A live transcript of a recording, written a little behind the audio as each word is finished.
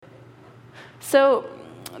So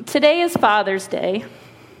today is Father's Day,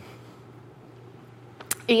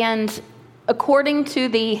 and according to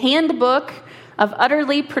the Handbook of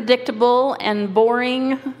Utterly Predictable and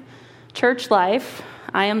Boring Church Life,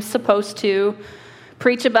 I am supposed to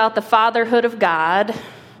preach about the fatherhood of God,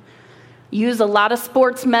 use a lot of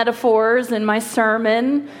sports metaphors in my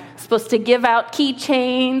sermon, supposed to give out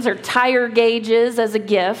keychains or tire gauges as a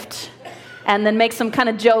gift, and then make some kind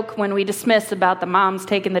of joke when we dismiss about the moms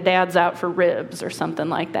taking the dads out for ribs or something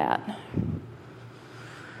like that.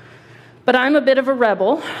 But I'm a bit of a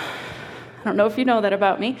rebel. I don't know if you know that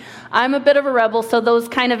about me. I'm a bit of a rebel, so those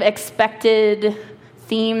kind of expected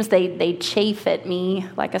themes, they chafe at me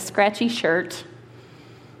like a scratchy shirt.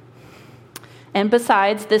 And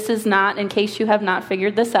besides, this is not, in case you have not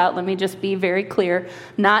figured this out, let me just be very clear,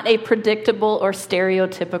 not a predictable or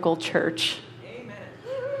stereotypical church. Amen.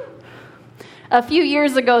 A few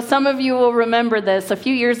years ago, some of you will remember this, a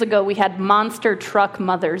few years ago we had Monster Truck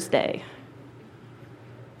Mother's Day.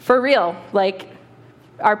 For real, like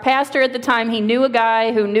our pastor at the time, he knew a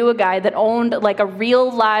guy who knew a guy that owned like a real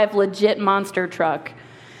live legit monster truck,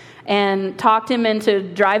 and talked him into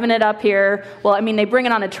driving it up here. Well, I mean, they bring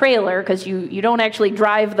it on a trailer because you don't actually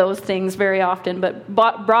drive those things very often, but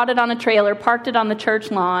brought it on a trailer, parked it on the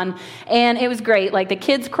church lawn, and it was great. Like the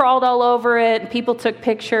kids crawled all over it, and people took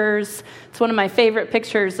pictures. It's one of my favorite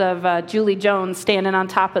pictures of Julie Jones standing on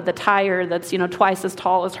top of the tire that's, twice as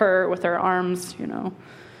tall as her with her arms,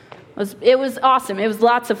 It was awesome. It was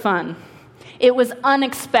lots of fun. It was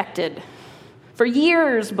unexpected. For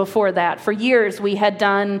years before that, we had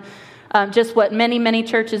done just what many, many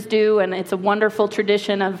churches do, and it's a wonderful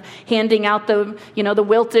tradition of handing out the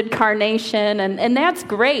wilted carnation, and that's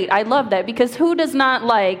great. I love that, because who does not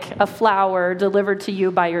like a flower delivered to you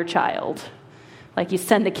by your child? Like you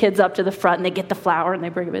send the kids up to the front, and they get the flower, and they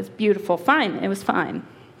bring it. It's beautiful. Fine. It was fine.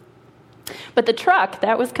 But the truck,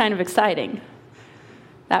 that was kind of exciting.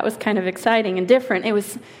 That was kind of exciting and different. It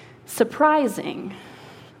was surprising.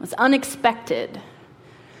 It was unexpected.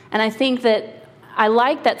 And I think that I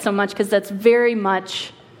like that so much because that's very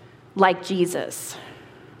much like Jesus.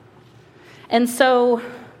 And so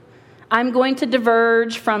I'm going to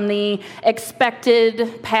diverge from the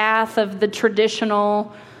expected path of the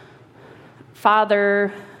traditional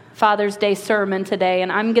Father's Day sermon today,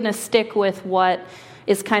 and I'm going to stick with what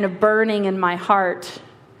is kind of burning in my heart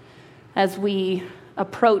as we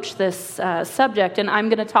approach this subject, and I'm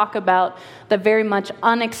going to talk about the very much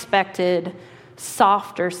unexpected,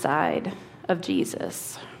 softer side of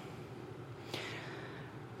Jesus.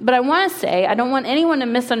 But I want to say, I don't want anyone to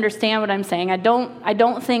misunderstand what I'm saying. I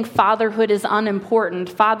don't think fatherhood is unimportant.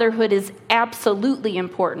 Fatherhood is absolutely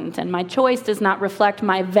important, and my choice does not reflect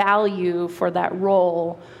my value for that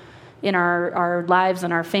role in our lives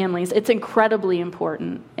and our families. It's incredibly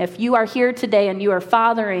important. If you are here today and you are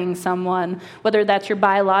fathering someone, whether that's your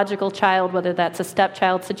biological child, whether that's a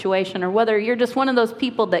stepchild situation, or whether you're just one of those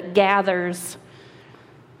people that gathers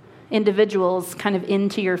individuals kind of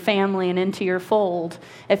into your family and into your fold,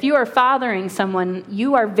 if you are fathering someone,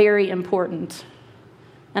 you are very important.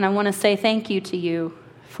 And I want to say thank you to you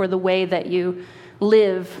for the way that you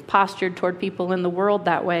live postured toward people in the world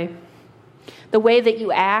that way. The way that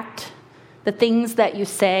you act, the things that you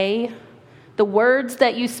say, the words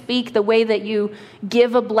that you speak, the way that you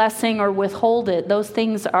give a blessing or withhold it, those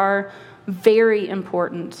things are very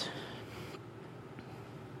important.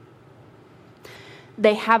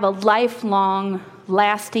 They have a lifelong,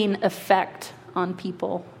 lasting effect on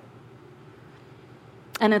people.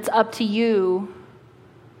 And it's up to you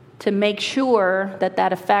to make sure that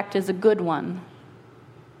that effect is a good one.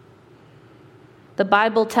 The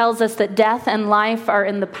Bible tells us that death and life are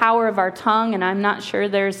in the power of our tongue, and I'm not sure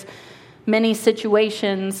there's many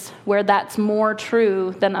situations where that's more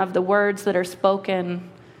true than of the words that are spoken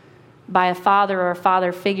by a father or a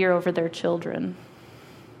father figure over their children.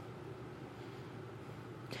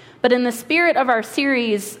 But in the spirit of our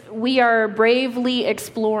series, we are bravely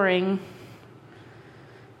exploring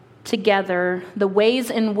together the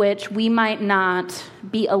ways in which we might not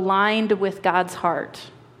be aligned with God's heart,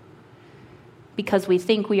 because we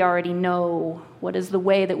think we already know what is the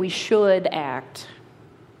way that we should act,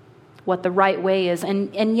 what the right way is.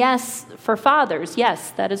 And yes, for fathers,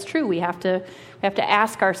 yes, that is true. We have to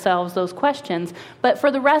ask ourselves those questions. But for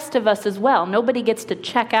the rest of us as well, nobody gets to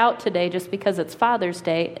check out today just because it's Father's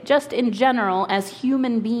Day. Just in general, as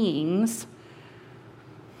human beings,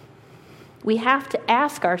 we have to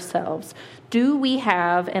ask ourselves, do we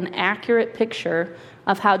have an accurate picture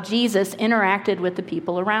of how Jesus interacted with the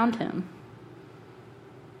people around him?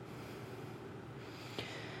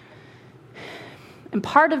 And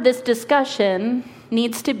part of this discussion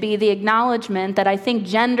needs to be the acknowledgement that I think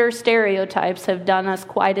gender stereotypes have done us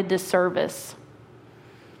quite a disservice.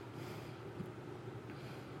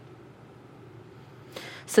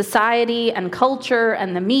 Society and culture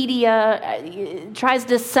and the media tries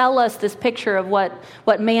to sell us this picture of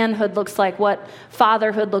what manhood looks like, what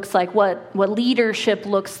fatherhood looks like, what leadership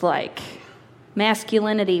looks like,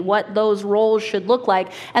 masculinity, what those roles should look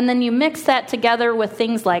like. And then you mix that together with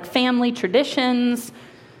things like family traditions,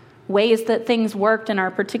 ways that things worked in our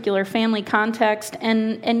particular family context,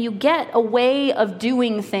 and you get a way of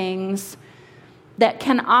doing things that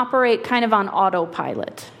can operate kind of on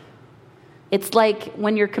autopilot. It's like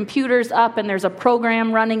when your computer's up and there's a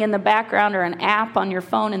program running in the background or an app on your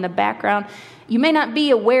phone in the background. You may not be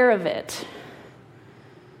aware of it.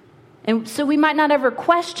 And so we might not ever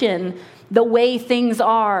question the way things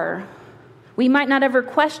are. We might not ever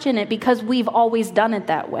question it because we've always done it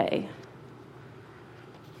that way.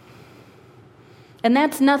 And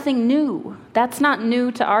that's nothing new. That's not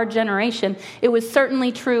new to our generation. It was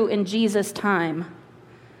certainly true in Jesus' time,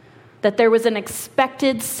 that there was an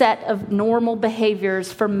expected set of normal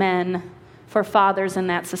behaviors for men, for fathers in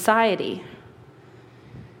that society.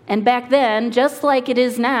 And back then, just like it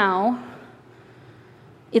is now,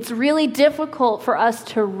 it's really difficult for us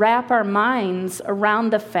to wrap our minds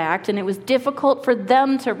around the fact, and it was difficult for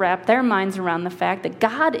them to wrap their minds around the fact that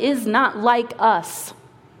God is not like us.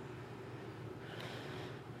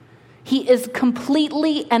 He is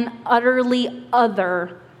completely and utterly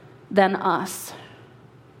other than us.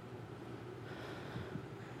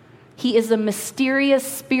 He is a mysterious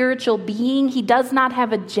spiritual being. He does not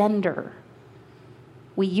have a gender.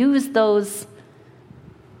 We use those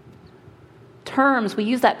terms, we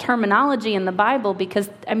use that terminology in the Bible because,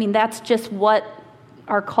 that's just what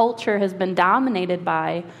our culture has been dominated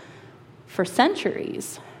by for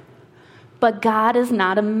centuries. But God is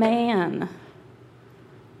not a man.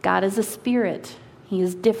 God is a spirit. He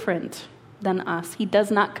is different than us. He does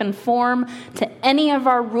not conform to any of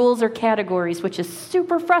our rules or categories, which is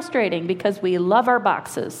super frustrating because we love our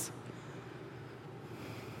boxes.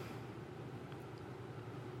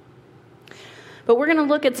 But we're going to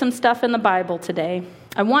look at some stuff in the Bible today.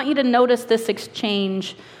 I want you to notice this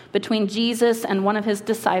exchange between Jesus and one of his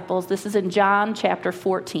disciples. This is in John chapter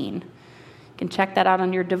 14. You can check that out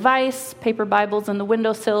on your device, paper Bibles in the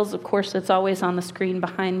windowsills. Of course, it's always on the screen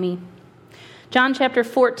behind me. John chapter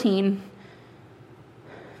 14,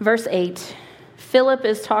 verse 8. Philip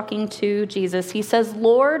is talking to Jesus. He says,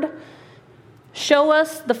 "Lord, show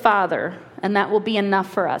us the Father, and that will be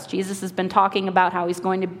enough for us." Jesus has been talking about how he's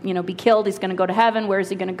going to, be killed. He's going to go to heaven. Where is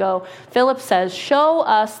he going to go? Philip says, "Show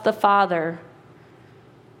us the Father.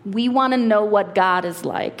 We want to know what God is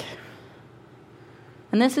like."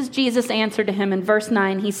 And this is Jesus' answer to him in verse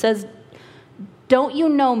 9. He says, "Don't you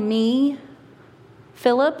know me,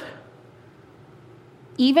 Philip?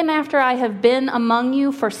 Even after I have been among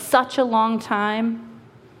you for such a long time?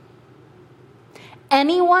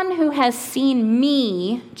 Anyone who has seen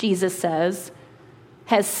me," Jesus says,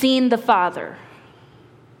 "has seen the Father."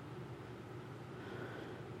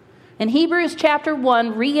 And Hebrews chapter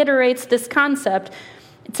 1 reiterates this concept.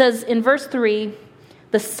 It says in verse 3,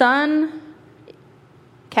 "The Son,"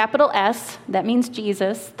 capital S, that means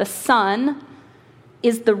Jesus, "the Son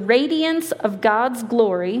is the radiance of God's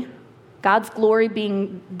glory," God's glory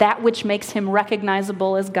being that which makes him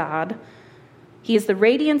recognizable as God. He is the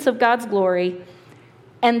radiance of God's glory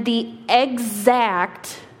and the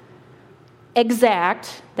exact,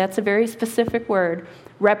 that's a very specific word,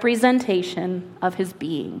 representation of his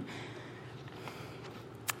being.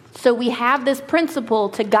 So we have this principle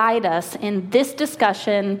to guide us in this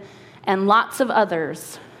discussion and lots of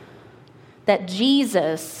others, that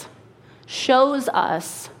Jesus shows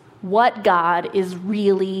us what God is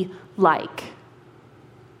really like.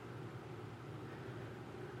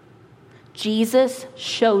 Jesus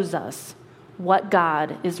shows us what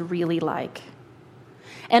God is really like.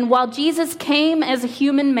 And while Jesus came as a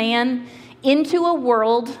human man into a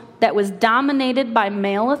world that was dominated by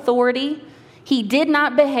male authority, he did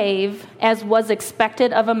not behave as was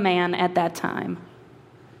expected of a man at that time.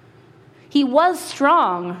 He was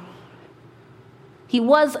strong, he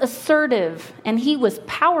was assertive, and he was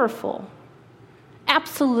powerful.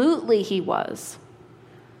 Absolutely he was.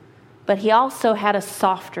 But he also had a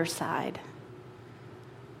softer side,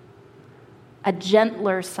 a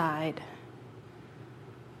gentler side,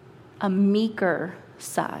 a meeker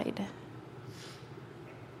side.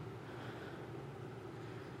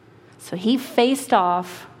 So he faced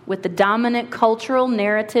off with the dominant cultural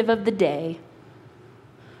narrative of the day,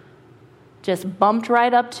 just bumped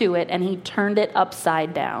right up to it, and he turned it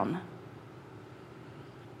upside down.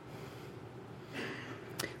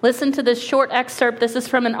 Listen to this short excerpt. This is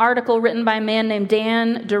from an article written by a man named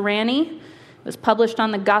Dan Durrani. It was published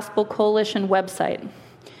on the Gospel Coalition website.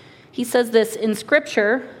 He says this: in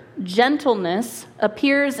Scripture, gentleness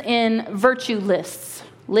appears in virtue lists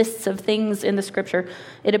of things in the Scripture.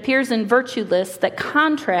 It appears in virtue lists that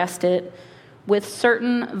contrast it with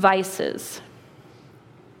certain vices.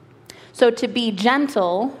 So to be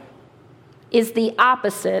gentle is the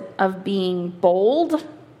opposite of being bold,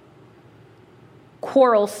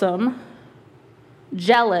 quarrelsome,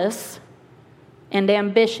 jealous, and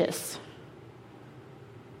ambitious.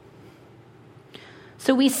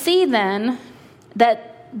 So we see then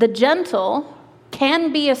that the gentle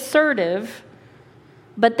can be assertive,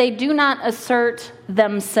 but they do not assert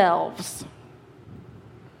themselves.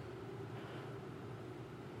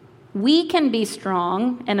 We can be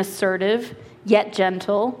strong and assertive, yet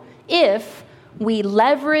gentle, if we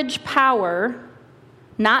leverage power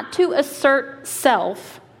not to assert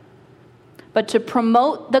self, but to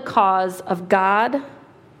promote the cause of God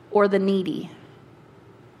or the needy.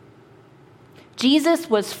 Jesus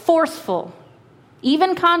was forceful,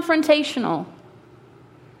 even confrontational,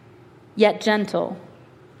 yet gentle,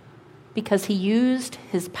 because he used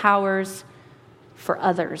his powers for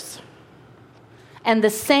others. And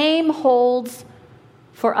the same holds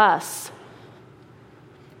for us.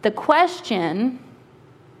 The question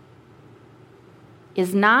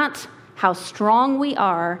is not how strong we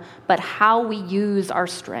are, but how we use our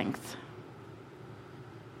strength.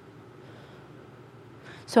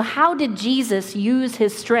 So how did Jesus use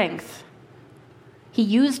his strength? He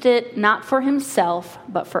used it not for himself,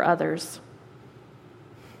 but for others.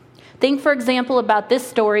 Think, for example, about this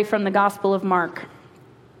story from the Gospel of Mark.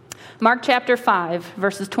 Mark chapter 5,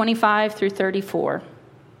 verses 25 through 34.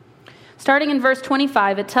 Starting in verse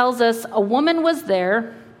 25, it tells us a woman was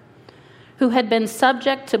there who had been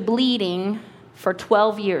subject to bleeding for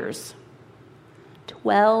 12 years.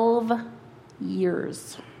 12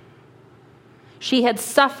 years. She had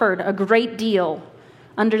suffered a great deal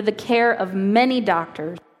under the care of many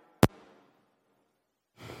doctors.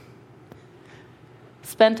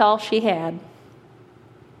 Spent all she had.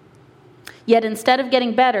 Yet instead of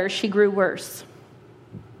getting better, she grew worse.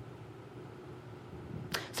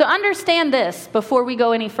 So understand this before we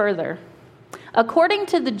go any further. According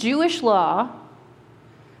to the Jewish law,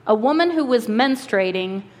 a woman who was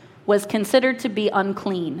menstruating was considered to be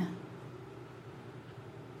unclean.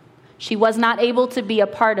 She was not able to be a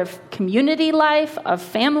part of community life, of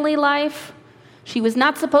family life. She was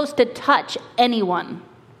not supposed to touch anyone.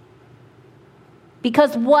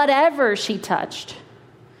 Because whatever she touched,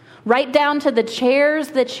 right down to the chairs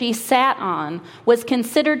that she sat on, was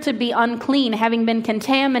considered to be unclean, having been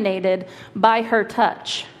contaminated by her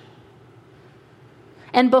touch.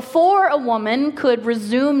 And before a woman could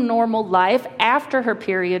resume normal life after her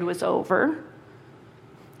period was over,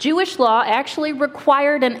 Jewish law actually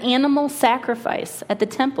required an animal sacrifice at the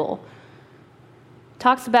temple. It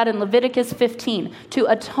talks about in Leviticus 15, to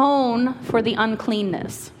atone for the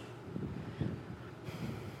uncleanness.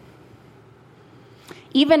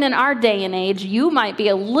 Even in our day and age, you might be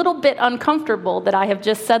a little bit uncomfortable that I have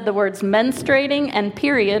just said the words menstruating and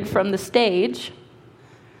period from the stage.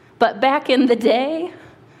 But back in the day,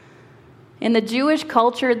 in the Jewish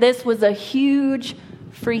culture, this was a huge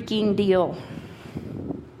freaking deal.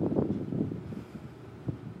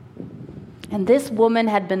 And this woman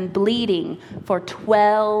had been bleeding for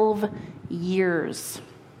 12 years.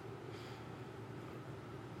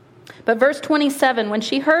 But verse 27, when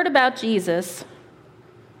she heard about Jesus,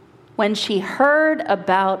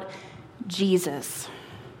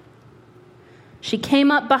 she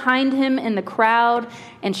came up behind him in the crowd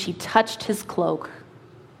and she touched his cloak.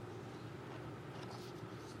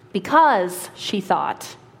 Because, she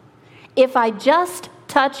thought, if I just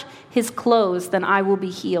touch his clothes, then I will be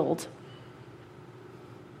healed.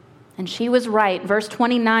 And she was right. Verse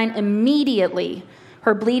 29, immediately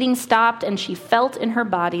her bleeding stopped and she felt in her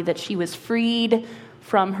body that she was freed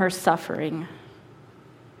from her suffering.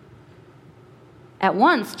 At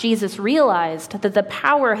once, Jesus realized that the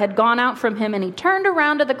power had gone out from him, and he turned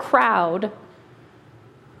around to the crowd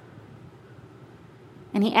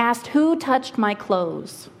and he asked, "Who touched my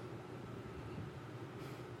clothes?"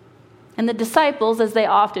 And the disciples, as they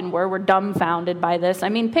often were dumbfounded by this. I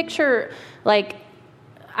mean, picture,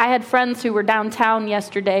 I had friends who were downtown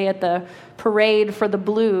yesterday at the parade for the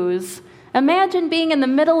Blues. Imagine being in the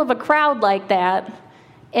middle of a crowd like that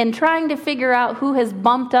and trying to figure out who has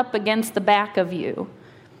bumped up against the back of you.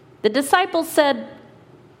 The disciples said,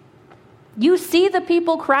 "You see the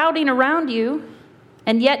people crowding around you,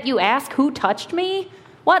 and yet you ask, 'Who touched me?'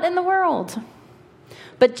 What in the world?"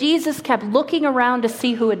 But Jesus kept looking around to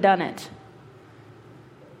see who had done it.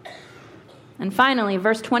 And finally,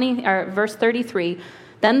 verse 33,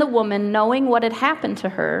 then the woman, knowing what had happened to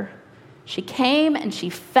her, she came and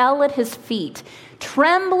she fell at his feet,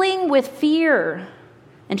 trembling with fear,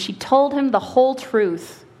 and she told him the whole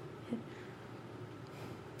truth.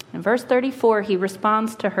 In verse 34, he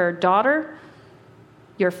responds to her, daughter,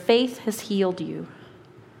 your faith has healed you.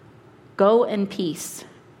 Go in peace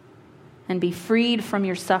and be freed from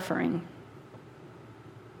your suffering.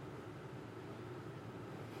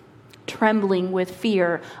 Trembling with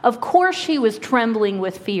fear. Of course she was trembling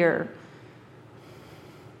with fear.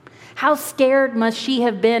 How scared must she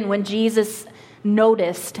have been when Jesus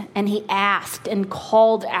noticed and he asked and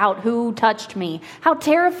called out, who touched me? How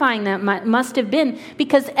terrifying that must have been,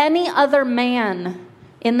 because any other man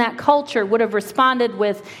in that culture would have responded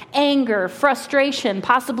with anger, frustration,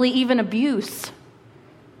 possibly even abuse.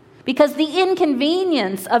 Because the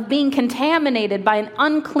inconvenience of being contaminated by an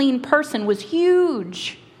unclean person was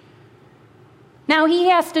huge. Now he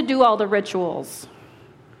has to do all the rituals.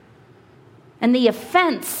 And the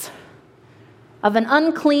offense of an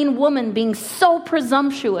unclean woman being so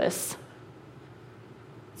presumptuous,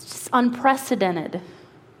 it's just unprecedented.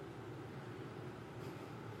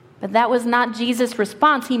 But that was not Jesus'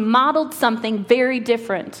 response. He modeled something very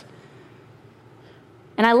different.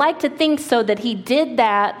 And I like to think so that he did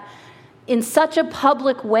that in such a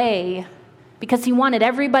public way because he wanted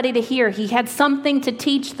everybody to hear. He had something to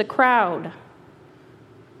teach the crowd.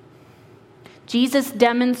 Jesus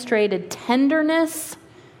demonstrated tenderness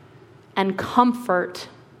and comfort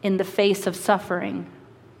in the face of suffering.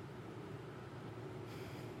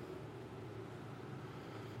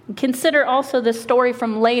 Consider also the story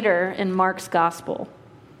from later in Mark's Gospel.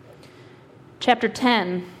 Chapter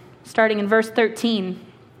 10, starting in verse 13.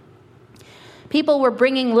 People were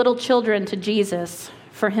bringing little children to Jesus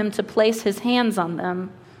for him to place his hands on them,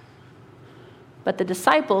 but the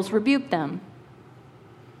disciples rebuked them.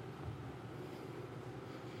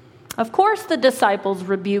 Of course the disciples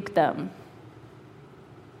rebuked them.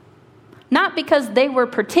 Not because they were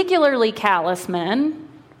particularly callous men.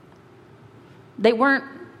 They weren't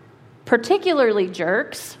particularly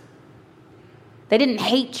jerks. They didn't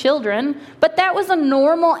hate children, but that was a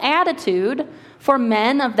normal attitude for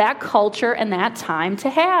men of that culture and that time to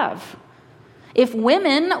have. If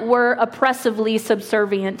women were oppressively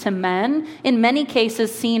subservient to men, in many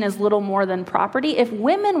cases seen as little more than property, if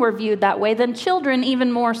women were viewed that way, then children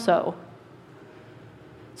even more so.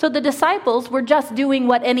 So the disciples were just doing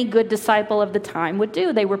what any good disciple of the time would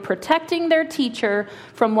do. They were protecting their teacher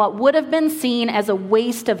from what would have been seen as a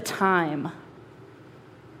waste of time.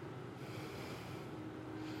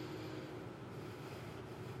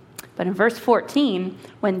 But in verse 14,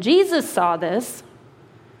 when Jesus saw this,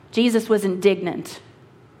 Jesus was indignant.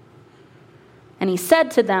 And he said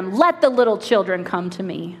to them, let the little children come to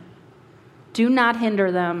me. Do not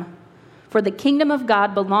hinder them, for the kingdom of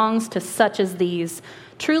God belongs to such as these.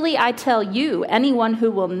 Truly I tell you, anyone who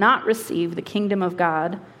will not receive the kingdom of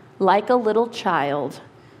God like a little child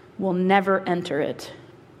will never enter it.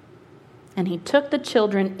 And he took the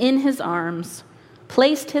children in his arms,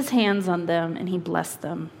 placed his hands on them, and he blessed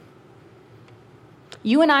them.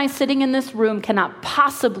 You and I sitting in this room cannot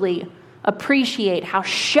possibly appreciate how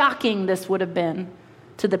shocking this would have been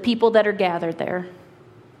to the people that are gathered there.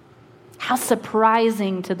 How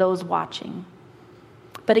surprising to those watching.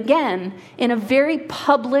 But again, in a very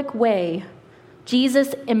public way,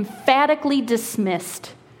 Jesus emphatically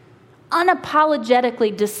dismissed,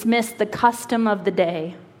 unapologetically dismissed the custom of the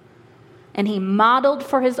day. And he modeled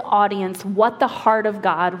for his audience what the heart of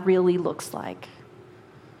God really looks like.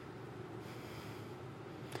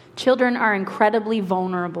 Children are incredibly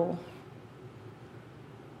vulnerable.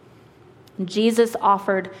 Jesus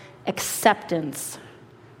offered acceptance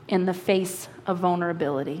in the face of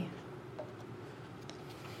vulnerability.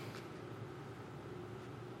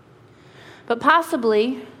 But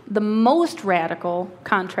possibly the most radical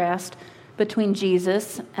contrast between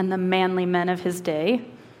Jesus and the manly men of his day,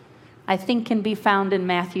 I think, can be found in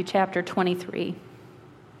Matthew chapter 23.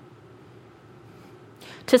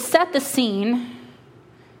 To set the scene,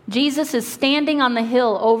 Jesus is standing on the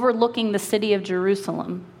hill overlooking the city of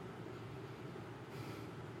Jerusalem.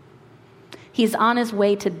 He's on his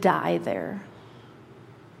way to die there.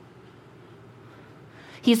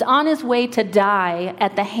 He's on his way to die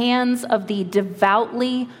at the hands of the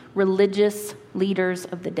devoutly religious leaders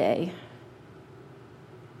of the day.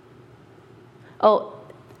 Oh,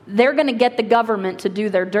 they're going to get the government to do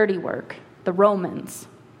their dirty work, the Romans.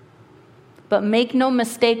 But make no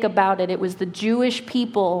mistake about it, it was the Jewish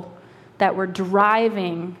people that were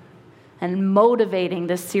driving and motivating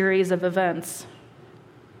this series of events.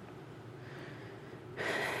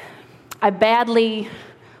 I badly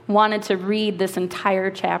wanted to read this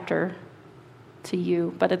entire chapter to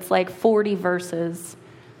you, but it's like 40 verses.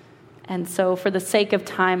 And so for the sake of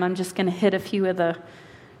time, I'm just going to hit a few of the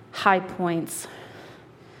high points.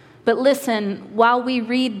 But listen, while we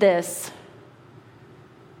read this,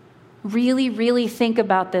 really, really think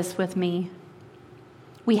about this with me.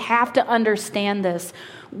 We have to understand this.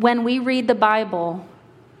 When we read the Bible,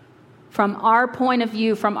 from our point of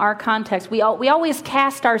view, from our context, we always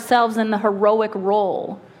cast ourselves in the heroic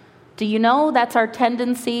role. Do you know that's our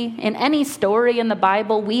tendency? In any story in the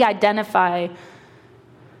Bible, we identify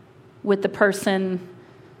with the person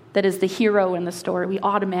that is the hero in the story. We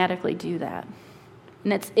automatically do that.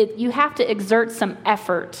 And you have to exert some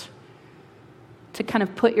effort to kind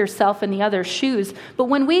of put yourself in the other's shoes. But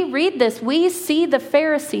when we read this, we see the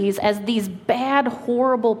Pharisees as these bad,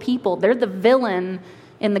 horrible people. They're the villain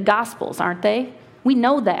in the Gospels, aren't they? We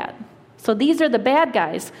know that. So these are the bad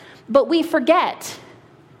guys. But we forget,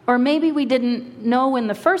 or maybe we didn't know in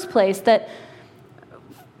the first place, that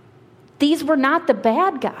these were not the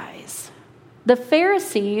bad guys. The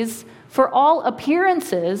Pharisees, for all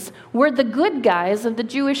appearances, were the good guys of the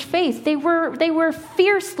Jewish faith. They were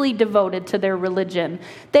fiercely devoted to their religion.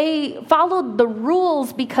 They followed the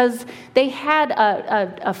rules because they had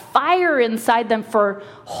a fire inside them for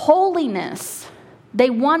holiness. They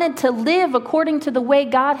wanted to live according to the way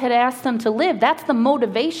God had asked them to live. That's the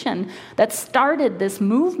motivation that started this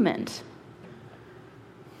movement.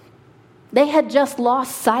 They had just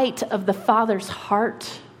lost sight of the Father's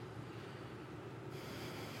heart.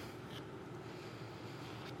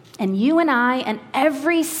 And you and I and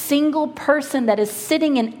every single person that is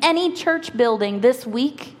sitting in any church building this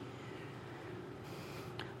week,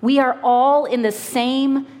 we are all in the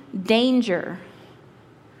same danger.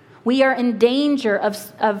 We are in danger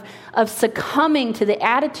of succumbing to the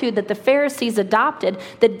attitude that the Pharisees adopted,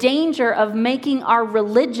 the danger of making our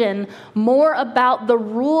religion more about the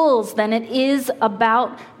rules than it is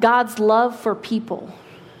about God's love for people.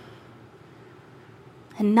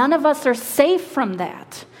 And none of us are safe from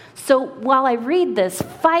that. So while I read this,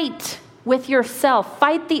 fight with yourself.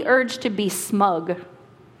 Fight the urge to be smug.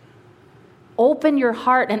 Open your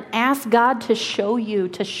heart and ask God to show you,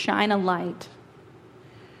 to shine a light.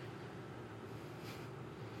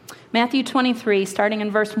 Matthew 23, starting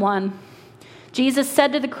in verse 1, Jesus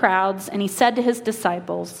said to the crowds, and he said to his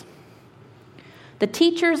disciples, "The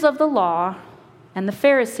teachers of the law and the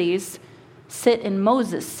Pharisees sit in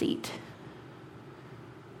Moses' seat.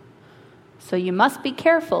 So you must be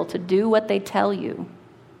careful to do what they tell you.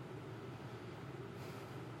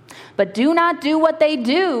 But do not do what they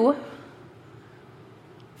do,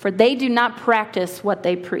 for they do not practice what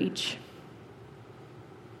they preach.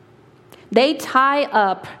 They tie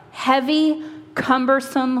up heavy,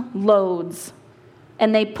 cumbersome loads,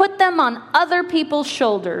 and they put them on other people's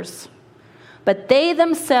shoulders, but they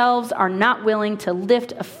themselves are not willing to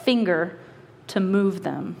lift a finger to move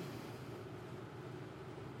them."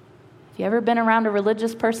 Have you ever been around a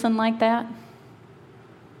religious person like that?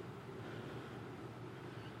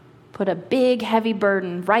 Put a big, heavy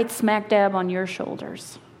burden right smack dab on your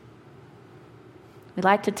shoulders. We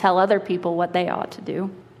like to tell other people what they ought to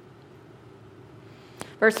do.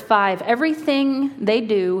 Verse 5, everything they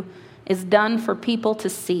do is done for people to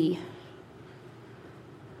see.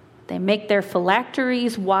 They make their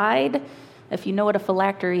phylacteries wide. If you know what a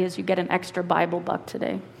phylactery is, you get an extra Bible buck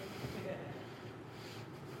today.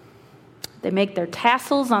 They make their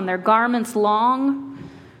tassels on their garments long.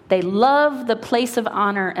 They love the place of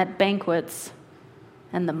honor at banquets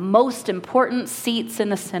and the most important seats in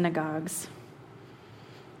the synagogues.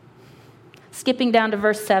 Skipping down to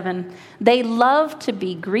verse 7, they love to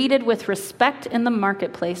be greeted with respect in the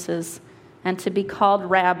marketplaces and to be called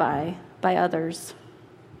rabbi by others.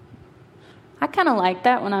 I kind of like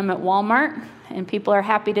that when I'm at Walmart and people are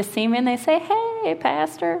happy to see me and they say, "Hey,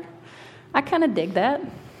 pastor." I kind of dig that.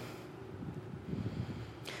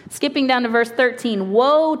 Skipping down to verse 13,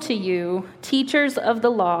 woe to you, teachers of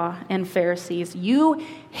the law and Pharisees, you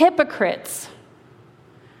hypocrites.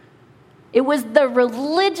 It was the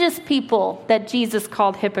religious people that Jesus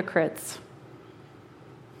called hypocrites.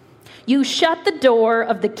 You shut the door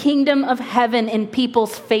of the kingdom of heaven in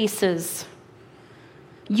people's faces.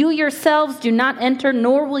 You yourselves do not enter,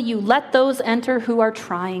 nor will you let those enter who are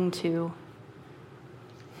trying to.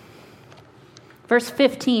 Verse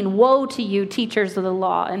 15, woe to you, teachers of the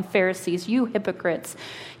law and Pharisees, you hypocrites.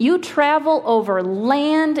 You travel over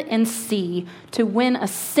land and sea to win a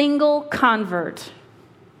single convert.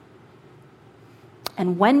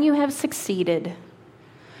 And when you have succeeded,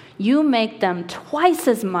 you make them twice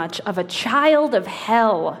as much of a child of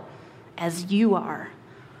hell as you are.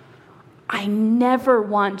 I never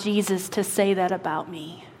want Jesus to say that about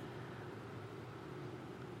me.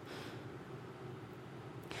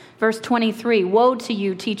 Verse 23, woe to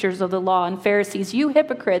you, teachers of the law and Pharisees, you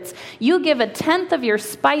hypocrites! You give 1/10 of your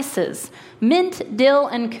spices, mint, dill,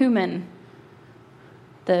 and cumin.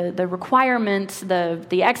 The requirement,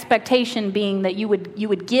 the expectation being that you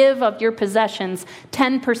would give of your possessions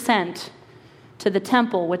 10% to the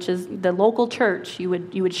temple, which is the local church. You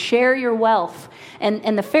would share your wealth.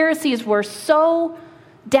 And the Pharisees were so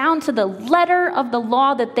down to the letter of the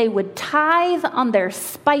law that they would tithe on their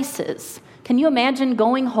spices. Can you imagine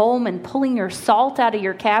going home and pulling your salt out of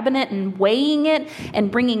your cabinet and weighing it and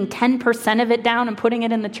bringing 10% of it down and putting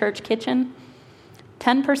it in the church kitchen?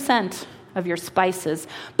 10% of your spices.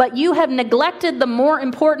 But you have neglected the more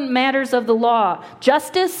important matters of the law: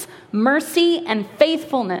 justice, mercy, and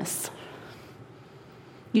faithfulness.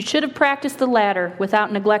 You should have practiced the latter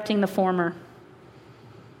without neglecting the former.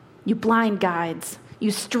 You blind guides,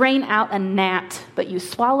 you strain out a gnat, but you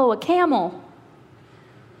swallow a camel.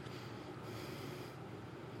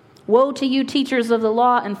 Woe to you, teachers of the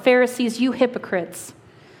law and Pharisees, you hypocrites!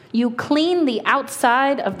 You clean the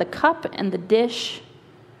outside of the cup and the dish,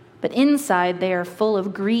 but inside they are full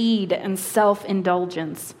of greed and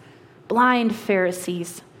self-indulgence. Blind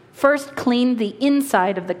Pharisees, first clean the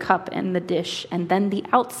inside of the cup and the dish, and then the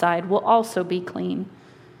outside will also be clean.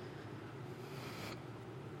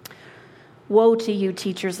 Woe to you,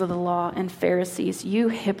 teachers of the law and Pharisees, you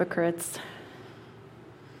hypocrites!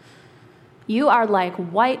 You are like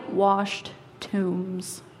whitewashed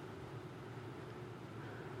tombs.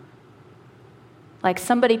 Like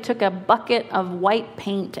somebody took a bucket of white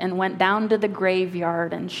paint and went down to the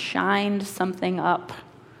graveyard and shined something up.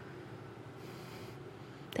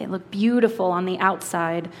 They look beautiful on the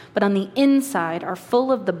outside, but on the inside are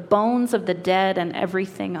full of the bones of the dead and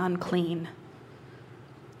everything unclean.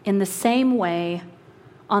 In the same way,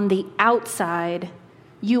 on the outside,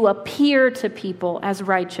 you appear to people as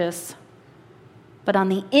righteous, but on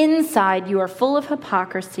the inside, you are full of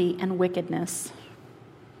hypocrisy and wickedness.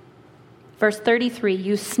 Verse 33,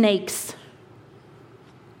 you snakes,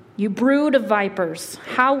 you brood of vipers,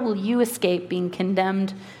 how will you escape being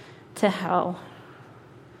condemned to hell?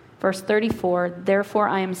 Verse 34, therefore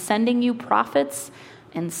I am sending you prophets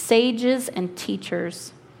and sages and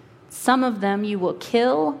teachers. Some of them you will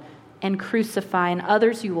kill and crucify, and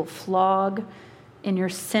others you will flog in your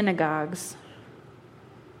synagogues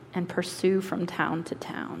and pursue from town to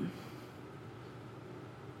town.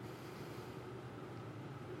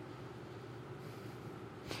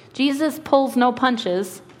 Jesus pulls no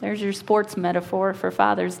punches. There's your sports metaphor for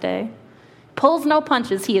Father's Day. Pulls no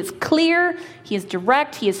punches. He is clear, he is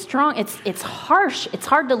direct, he is strong. It's harsh. It's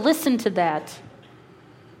hard to listen to that.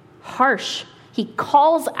 Harsh. He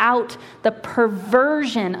calls out the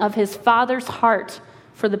perversion of his Father's heart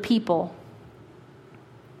for the people.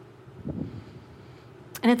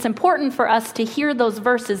 And it's important for us to hear those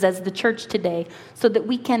verses as the church today so that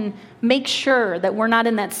we can make sure that we're not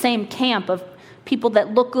in that same camp of people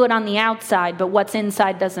that look good on the outside, but what's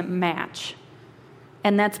inside doesn't match.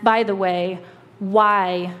 And that's, by the way,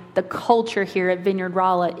 why the culture here at Vineyard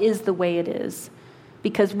Rolla is the way it is.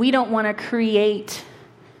 Because we don't want to create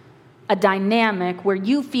a dynamic where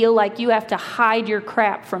you feel like you have to hide your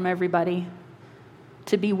crap from everybody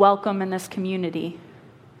to be welcome in this community.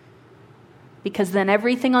 Because then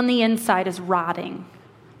everything on the inside is rotting,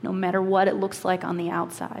 no matter what it looks like on the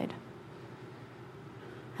outside.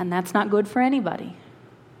 And that's not good for anybody.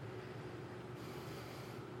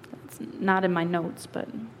 That's not in my notes, but...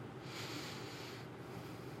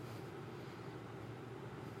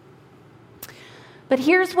 But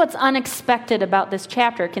here's what's unexpected about this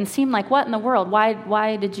chapter. It can seem like, what in the world?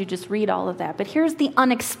 Why did you just read all of that? But here's the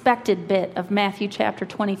unexpected bit of Matthew chapter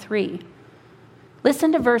 23.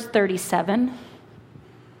 Listen to verse 37.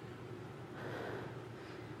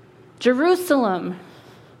 Jerusalem,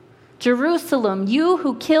 Jerusalem, you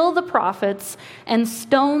who kill the prophets and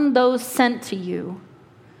stone those sent to you.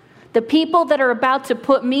 The people that are about to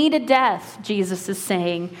put me to death, Jesus is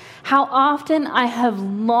saying, how often I have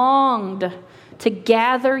longed to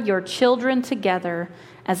gather your children together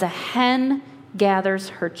as a hen gathers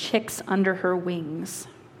her chicks under her wings.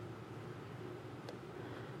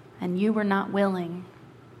 And you were not willing.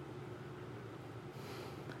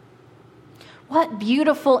 What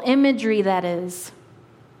beautiful imagery that is.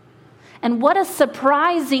 And what a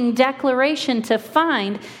surprising declaration to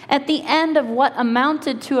find at the end of what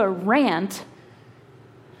amounted to a rant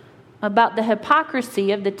about the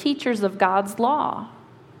hypocrisy of the teachers of God's law.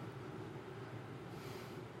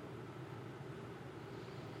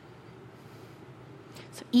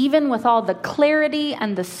 even with all the clarity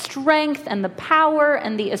and the strength and the power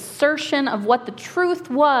and the assertion of what the truth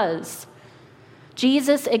was,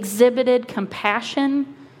 Jesus exhibited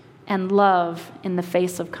compassion and love in the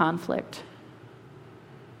face of conflict.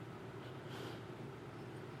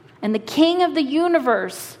 And the King of the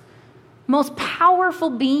universe, most powerful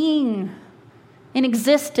being in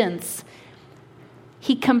existence,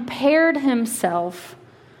 he compared himself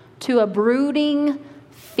to a brooding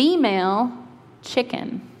female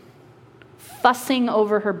chicken fussing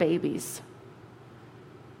over her babies.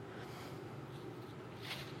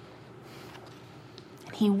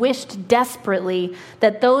 He wished desperately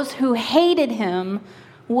that those who hated him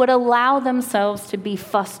would allow themselves to be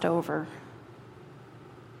fussed over,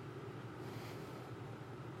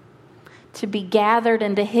 to be gathered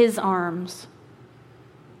into his arms,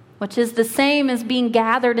 which is the same as being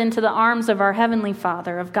gathered into the arms of our Heavenly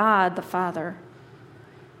Father, of God the Father,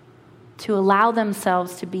 to allow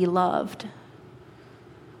themselves to be loved.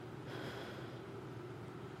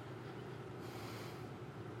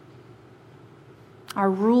 Our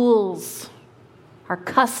rules, our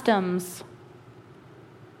customs,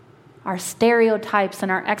 our stereotypes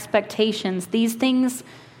and our expectations, these things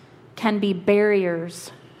can be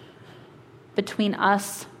barriers between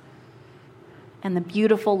us and the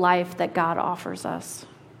beautiful life that God offers us.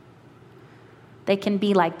 They can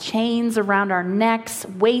be like chains around our necks,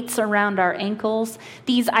 weights around our ankles.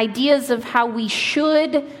 These ideas of how we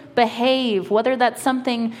should behave, whether that's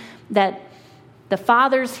something that the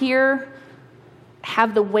fathers here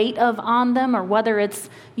have the weight of on them, or whether it's,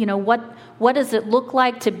 what does it look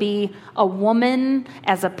like to be a woman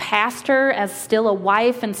as a pastor, as still a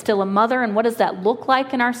wife and still a mother, and what does that look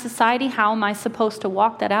like in our society? How am I supposed to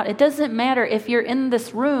walk that out? It doesn't matter if you're in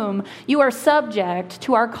this room, you are subject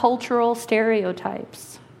to our cultural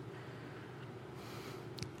stereotypes.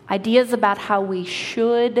 Ideas about how we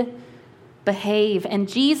should behave. And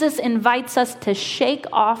Jesus invites us to shake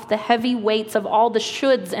off the heavy weights of all the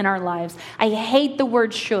shoulds in our lives. I hate the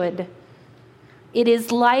word should. It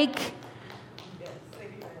is like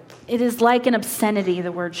an obscenity,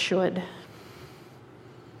 the word should.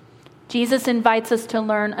 Jesus invites us to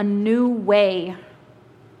learn a new way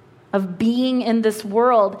of being in this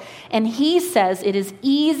world. And he says it is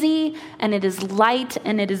easy and it is light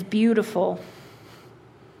and it is beautiful.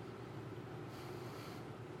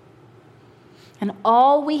 And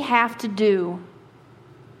all we have to do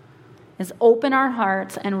is open our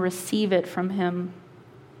hearts and receive it from him.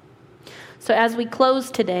 So as we close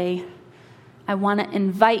today, I want to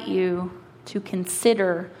invite you to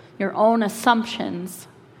consider your own assumptions,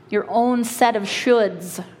 your own set of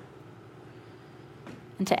shoulds,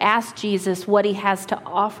 and to ask Jesus what he has to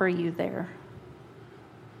offer you there.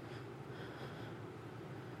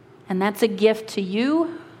 And that's a gift to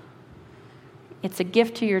you. It's a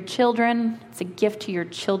gift to your children. It's a gift to your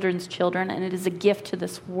children's children. And it is a gift to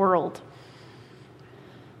this world.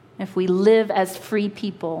 If we live as free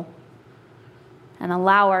people and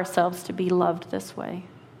allow ourselves to be loved this way.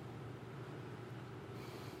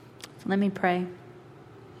 So let me pray.